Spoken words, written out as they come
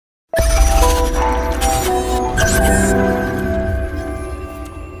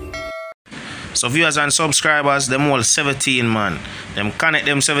So viewers and subscribers, them all 17 man. Them connect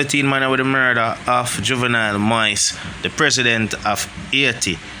them 17 man with the murder of Juvenile Moise, the president of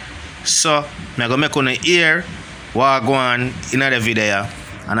Haiti. So, I'm going to make you hear what go on in the video.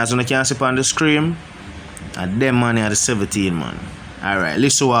 And as you can see on the screen, and them man are the 17 man. Alright,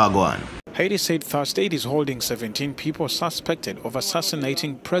 listen what go on. Haiti said Thursday it is holding 17 people suspected of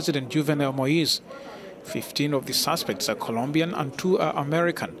assassinating President Juvenile Moise. 15 of the suspects are Colombian and 2 are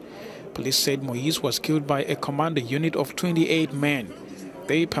American. Police said Moise was killed by a commando unit of 28 men.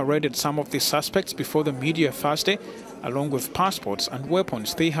 They paraded some of the suspects before the media Thursday, along with passports and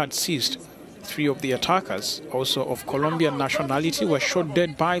weapons they had seized. 3 of the attackers, also of Colombian nationality, were shot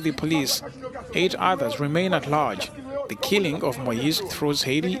dead by the police. 8 others remain at large. The killing of Moise throws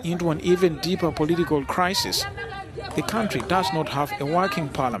Haiti into an even deeper political crisis. The country does not have a working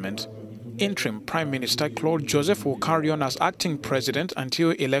parliament. Interim Prime Minister Claude Joseph will carry on as acting president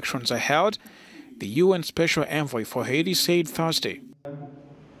until elections are held, the UN Special Envoy for Haiti said Thursday.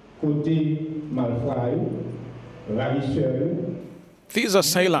 These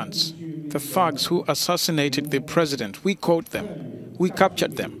assailants, the thugs who assassinated the president, we caught them, we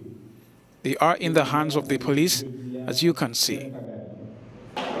captured them. They are in the hands of the police, as you can see.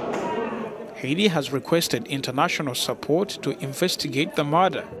 Haiti has requested international support to investigate the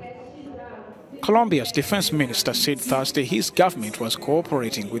murder. Colombia's defense minister said Thursday his government was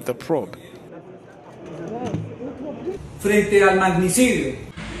cooperating with the probe.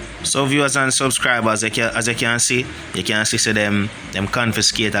 So viewers and subscribers, as you can see say them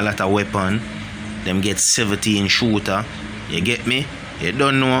confiscate a lot of weapon. Them get 17 shooter. You get me? You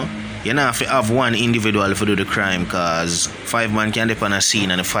don't know. You don't have to have one individual to do the crime, because 5 man can dip on a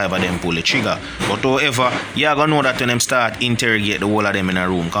scene and the 5 of them pull the trigger. But however, you're going to know that when them start interrogate the whole of them in a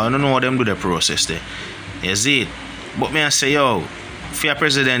room, because you don't know how them do the process there. You see it? But me I say, yo, for your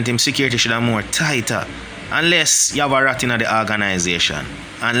president, him security should have more tighter. Unless you have a rat in the organization.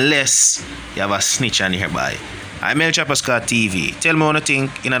 Unless you have a snitch on nearby. I'm Confiscate TV. Tell me what you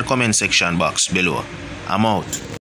think in the comment section box below. I'm out.